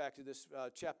 let's get back to this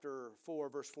chapter 4,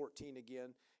 verse 14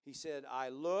 again. He said, I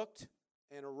looked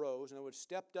and arose. In other words,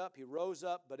 stepped up. He rose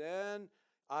up, but then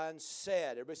and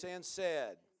said. Everybody saying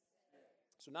said.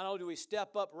 So not only do we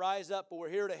step up, rise up, but we're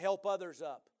here to help others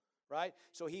up. Right?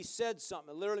 So he said something.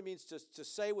 It literally means to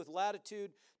say with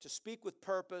latitude, to speak with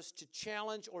purpose, to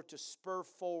challenge, or to spur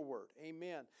forward.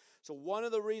 Amen. So one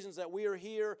of the reasons that we are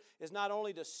here is not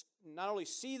only to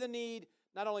see the need,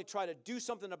 not only try to do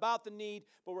something about the need,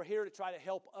 but we're here to try to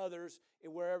help others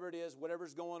wherever it is,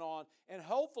 whatever's going on, and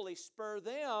hopefully spur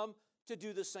them to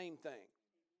do the same thing.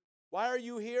 Why are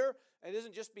you here? It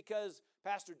isn't just because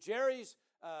Pastor Jerry's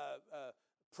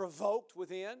provoked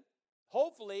within.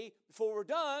 Hopefully, before we're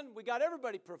done, we got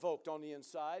everybody provoked on the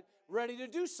inside, ready to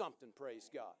do something, praise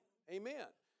God. Amen.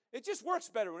 It just works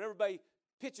better when everybody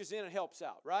pitches in and helps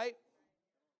out, right?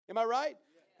 Am I right?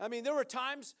 I mean, there were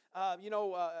times, in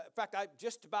fact,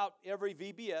 just about every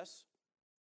VBS,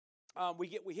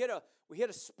 we hit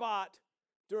a spot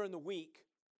during the week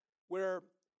where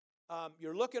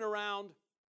you're looking around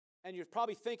and you're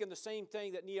probably thinking the same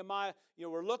thing that Nehemiah,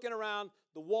 we're looking around,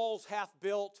 the walls half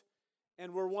built,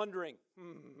 and we're wondering,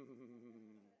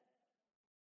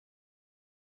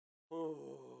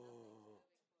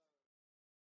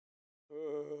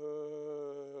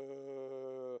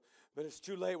 but it's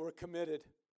too late, we're committed.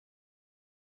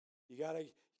 You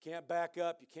can't back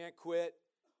up, you can't quit.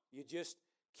 You just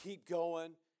keep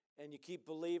going and you keep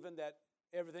believing that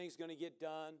everything's going to get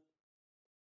done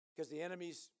because the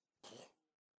enemy's,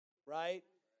 right,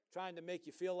 trying to make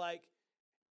you feel like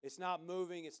it's not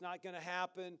moving, it's not going to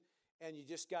happen. And you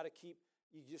just got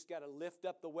to lift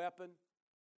up the weapon.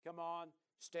 Come on,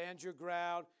 stand your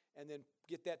ground, and then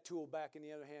get that tool back in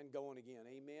the other hand going again.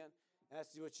 Amen. And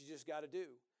that's what you just got to do.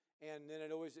 And then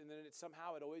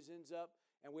somehow it always ends up.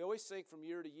 And we always think from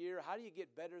year to year, how do you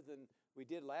get better than we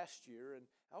did last year? And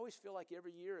I always feel like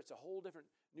every year it's a whole different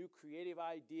new creative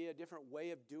idea, different way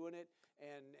of doing it.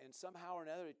 And somehow or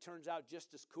another it turns out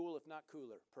just as cool, if not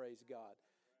cooler. Praise God.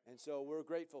 And so we're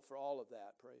grateful for all of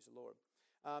that. Praise the Lord.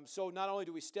 So not only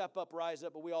do we step up, rise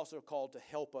up, but we also are called to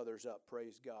help others up.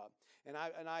 Praise God. And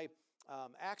I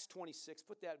Acts 26,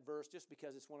 put that verse just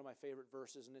because it's one of my favorite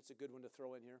verses and it's a good one to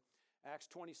throw in here. Acts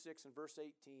 26 and verse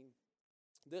 18.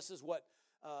 This is what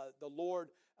the Lord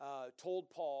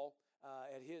told Paul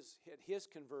at his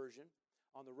conversion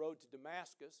on the road to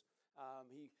Damascus.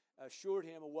 He assured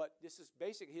him of what this is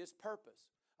basically his purpose.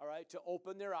 All right, to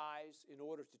open their eyes in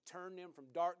order to turn them from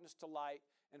darkness to light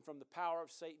and from the power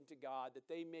of Satan to God, that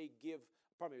they may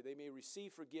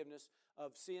receive forgiveness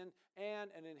of sin and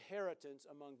an inheritance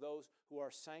among those who are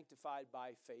sanctified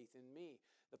by faith in me.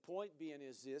 The point being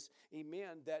is this,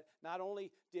 amen, that not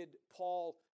only did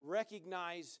Paul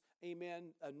recognize,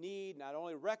 amen, a need, not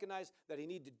only recognize that he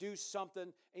needed to do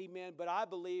something, amen, but I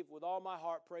believe with all my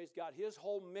heart, praise God, his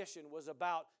whole mission was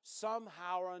about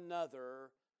somehow or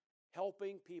another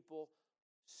helping people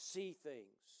see things,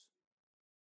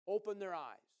 open their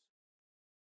eyes,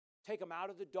 take them out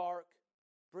of the dark,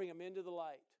 bring them into the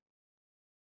light.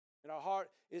 And our heart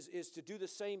is to do the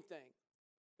same thing.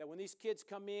 That when these kids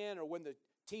come in, or when the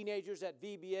teenagers at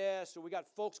VBS, or we got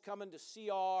folks coming to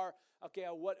CR, okay,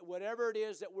 whatever it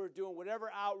is that we're doing,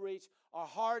 whatever outreach, our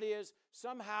heart is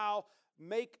somehow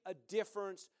make a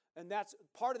difference. And that's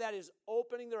part of that is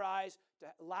opening their eyes to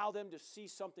allow them to see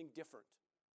something different.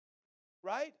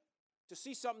 Right? To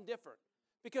see something different.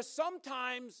 Because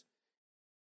sometimes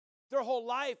their whole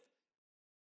life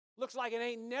looks like it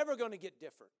ain't never going to get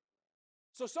different.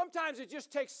 So sometimes it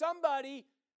just takes somebody,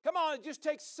 it just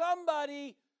takes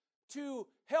somebody to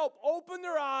help open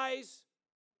their eyes,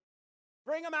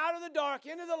 bring them out of the dark,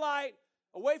 into the light,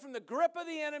 away from the grip of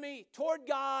the enemy, toward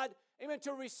God, amen,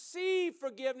 to receive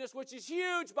forgiveness, which is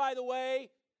huge, by the way.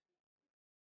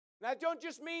 That don't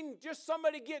just mean just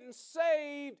somebody getting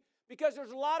saved, because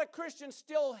there's a lot of Christians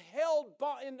still held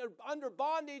under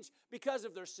bondage because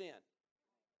of their sin.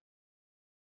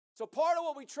 So part of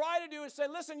what we try to do is say,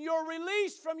 listen, you're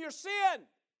released from your sin.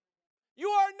 You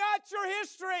are not your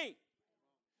history.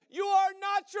 You are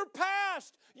not your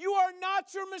past. You are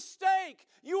not your mistake.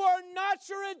 You are not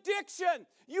your addiction.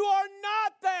 You are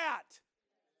not that.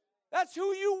 That's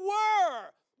who you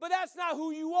were, but that's not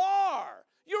who you are.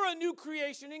 You're a new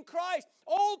creation in Christ.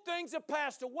 Old things have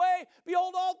passed away.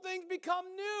 Behold, all things become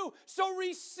new. So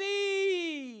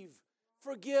receive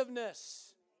forgiveness.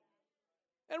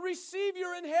 And receive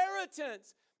your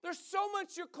inheritance. There's so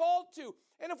much you're called to.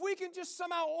 And if we can just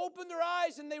somehow open their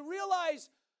eyes and they realize,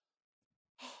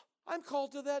 I'm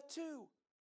called to that too.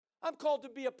 I'm called to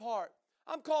be a part.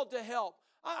 I'm called to help.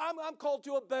 I'm called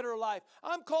to a better life.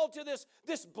 I'm called to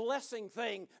this blessing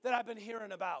thing that I've been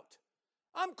hearing about.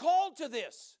 I'm called to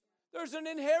this. There's an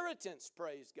inheritance,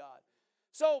 praise God.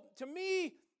 So to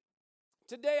me,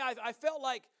 today I felt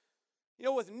like,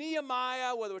 with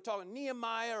Nehemiah, whether we're talking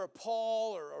Nehemiah or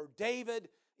Paul or David,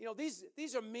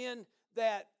 these are men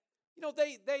that,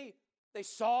 they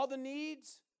saw the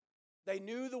needs. They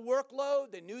knew the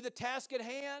workload. They knew the task at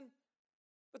hand.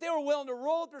 But they were willing to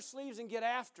roll up their sleeves and get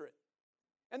after it.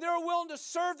 And they were willing to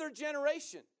serve their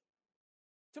generation,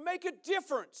 to make a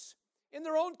difference in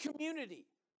their own community,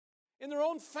 in their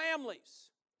own families.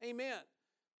 Amen.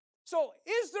 So,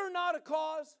 is there not a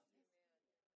cause?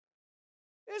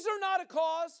 Is there not a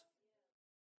cause?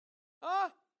 Huh?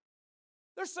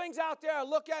 There's things out there I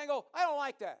look at and go, I don't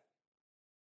like that.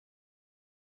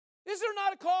 Is there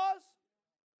not a cause?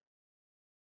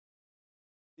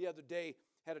 The other day,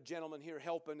 had a gentleman here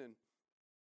helping, and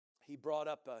he brought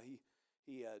up,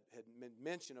 he had made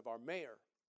mention of our mayor.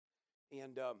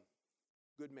 And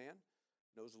good man,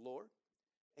 knows the Lord.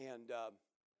 And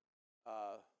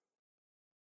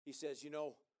he says,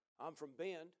 I'm from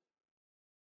Bend,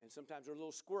 and sometimes they're a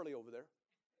little squirrely over there.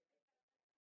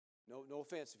 No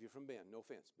offense if you're from Bend, no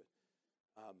offense. But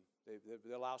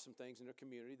they allow some things in their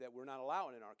community that we're not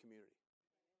allowing in our community.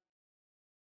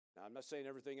 Now, I'm not saying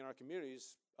everything in our community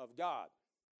is of God.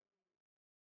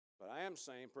 But I am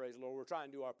saying, praise the Lord, we're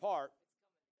trying to do our part.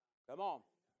 Come on.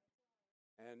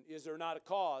 And is there not a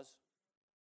cause?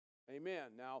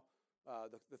 Amen. Now,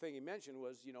 the thing he mentioned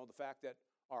was, the fact that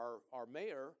our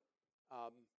mayor,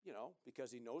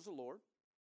 because he knows the Lord,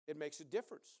 it makes a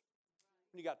difference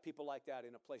when you got people like that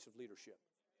in a place of leadership.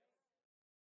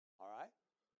 All right?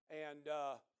 And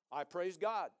I praise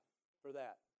God for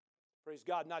that. Praise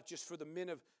God, not just for the men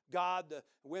of God, the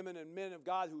women and men of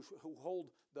God who hold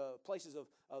the places of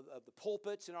the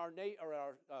pulpits in our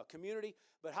community,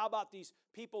 but how about these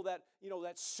people that,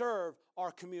 that serve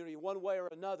our community one way or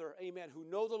another, amen, who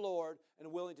know the Lord and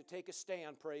are willing to take a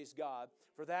stand, praise God.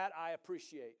 For that, I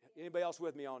appreciate. Anybody else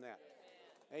with me on that?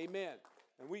 Amen. Amen.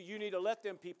 And you need to let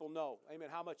them people know, amen,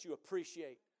 how much you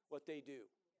appreciate what they do.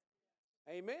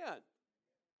 Amen.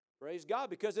 Praise God,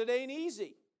 because it ain't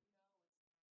easy.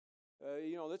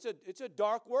 It's a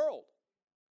dark world.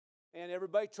 And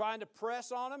everybody trying to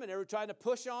press on them, and everybody trying to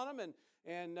push on them,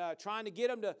 and trying to get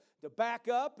them to back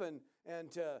up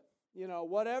and to,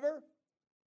 whatever.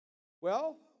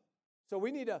 Well, so we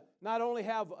need to not only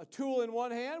have a tool in one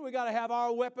hand, we got to have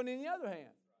our weapon in the other hand.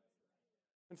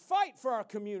 And fight for our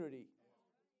community.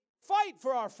 Fight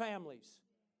for our families.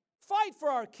 Fight for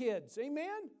our kids.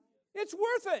 Amen? It's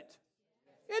worth it.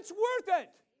 It's worth it.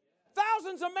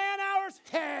 Thousands of man hours,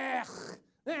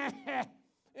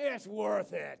 it's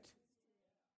worth it.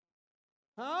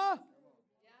 Huh?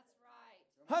 That's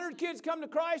right. 100 kids come to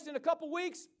Christ in a couple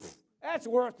weeks, that's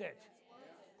worth it.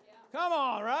 Come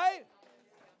on, right?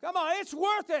 Come on, it's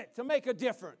worth it to make a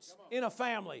difference in a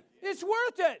family. It's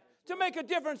worth it to make a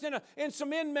difference in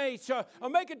some inmates, or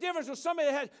make a difference with somebody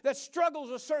that struggles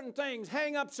with certain things,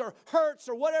 hang-ups or hurts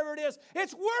or whatever it is.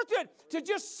 It's worth it to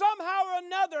just somehow or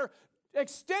another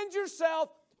extend yourself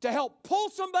to help pull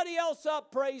somebody else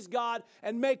up, praise God,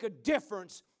 and make a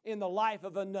difference in the life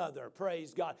of another,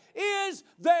 praise God. Is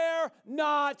there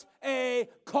not a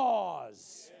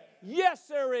cause? Yes,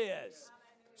 there is.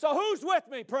 So who's with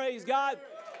me, praise God?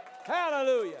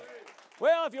 Hallelujah.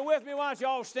 Well, if you're with me, why don't you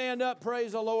all stand up,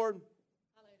 praise the Lord.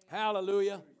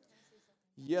 Hallelujah.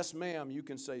 Yes, ma'am, you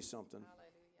can say something.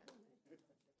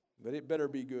 But it better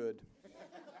be good.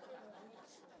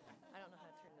 I don't know how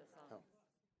to turn this on. Oh.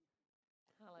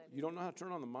 You don't know how to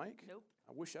turn on the mic? Nope.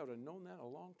 I wish I would have known that a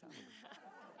long time ago.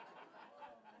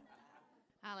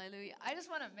 Hallelujah. I just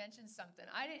want to mention something.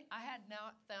 I had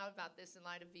not thought about this in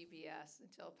light of VBS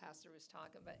until Pastor was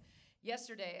talking. But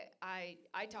yesterday, I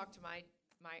talk to my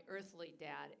earthly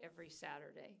dad every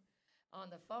Saturday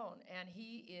on the phone. And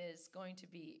he is going to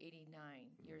be 89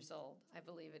 years old, I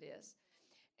believe it is.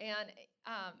 And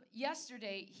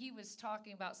yesterday, he was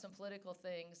talking about some political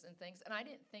things. And I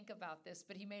didn't think about this,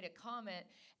 but he made a comment,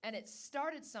 and it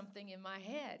started something in my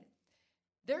head.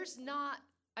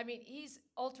 He's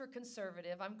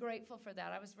ultra-conservative. I'm grateful for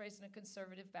that. I was raised in a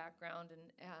conservative background and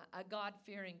a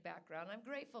God-fearing background. I'm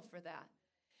grateful for that.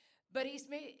 But he's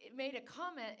made a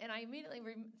comment, and I immediately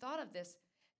thought of this.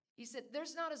 He said,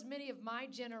 there's not as many of my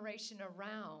generation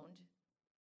around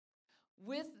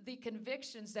with the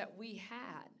convictions that we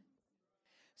had.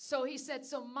 So he said,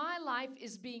 so my life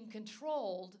is being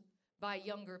controlled by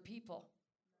younger people.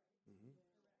 Mm-hmm.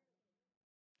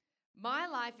 My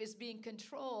life is being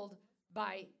controlled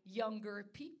by younger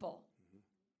people. Mm-hmm.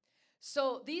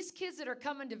 So these kids that are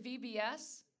coming to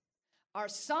VBS are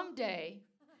someday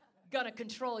going to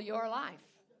control your life.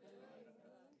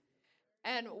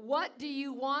 And what do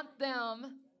you want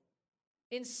them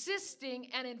insisting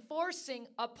and enforcing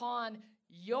upon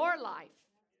your life?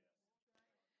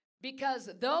 Because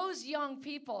those young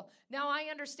people, now I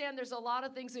understand there's a lot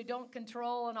of things they don't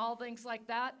control and all things like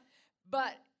that,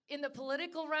 but in the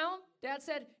political realm, Dad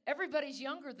said, everybody's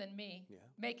younger than me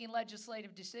making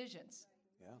legislative decisions.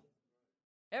 Yeah.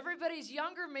 Everybody's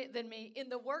younger than me in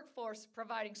the workforce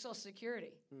providing Social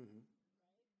Security. Mm-hmm.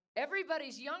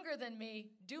 Everybody's younger than me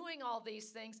doing all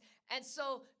these things. And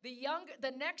so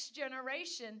the next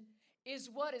generation is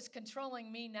what is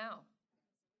controlling me now.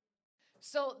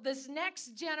 So this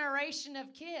next generation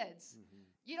of kids,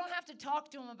 you don't have to talk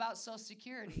to them about Social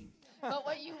Security. But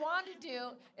what you want to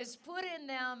do is put in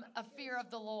them a fear of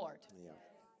the Lord.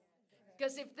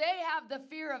 Because if they have the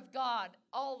fear of God,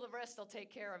 all the rest will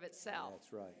take care of itself.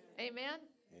 That's right. Amen?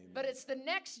 But it's the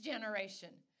next generation.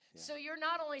 Yeah. So you're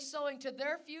not only sowing to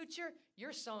their future,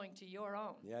 you're sowing to your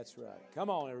own. Yeah, that's right. Come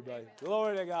on, everybody.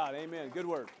 Glory to God. Amen. Good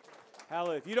word.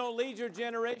 Hallelujah. If you don't lead your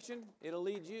generation, it'll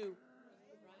lead you.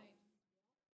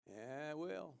 Right. Yeah, it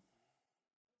will.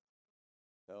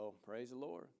 So, praise the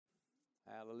Lord.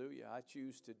 Hallelujah. I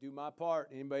choose to do my part.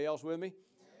 Anybody else with me?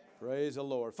 Yeah. Praise the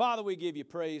Lord. Father, we give you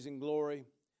praise and glory.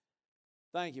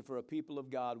 Thank you for a people of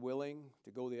God willing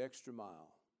to go the extra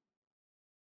mile.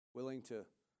 Willing to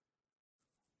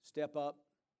step up,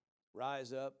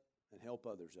 rise up, and help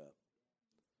others up.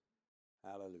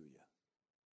 Hallelujah.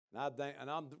 And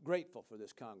I'm grateful for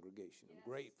this congregation. I'm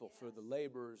grateful for the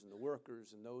laborers and the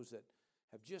workers and those that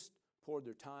have just poured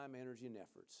their time, energy, and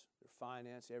efforts, their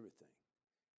finance, everything.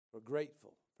 We're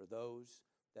grateful for those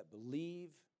that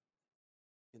believe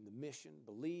in the mission,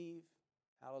 believe,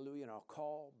 hallelujah, in our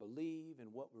call, believe in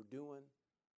what we're doing,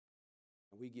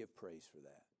 and we give praise for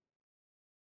that.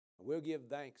 And we'll give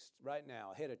thanks right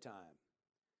now, ahead of time,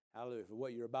 hallelujah, for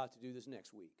what you're about to do this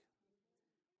next week.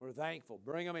 We're thankful.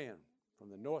 Bring them in from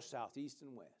the north, south, east,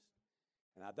 and west.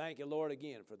 And I thank you, Lord,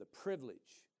 again for the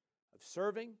privilege of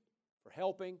serving, for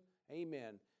helping,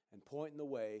 amen, and pointing the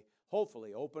way,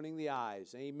 hopefully opening the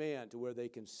eyes, amen, to where they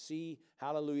can see,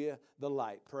 hallelujah, the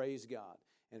light. Praise God.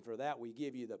 And for that, we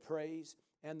give you the praise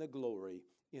and the glory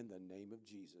in the name of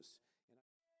Jesus.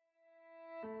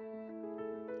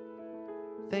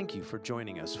 Thank you for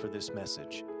joining us for this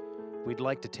message. We'd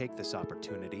like to take this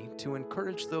opportunity to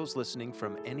encourage those listening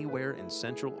from anywhere in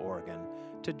Central Oregon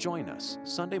to join us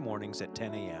Sunday mornings at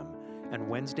 10 a.m. and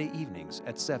Wednesday evenings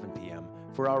at 7 p.m.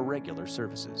 for our regular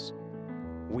services.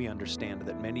 We understand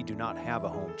that many do not have a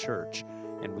home church,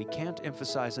 and we can't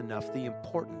emphasize enough the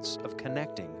importance of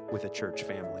connecting with a church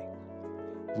family.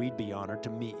 We'd be honored to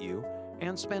meet you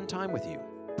and spend time with you,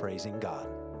 praising God.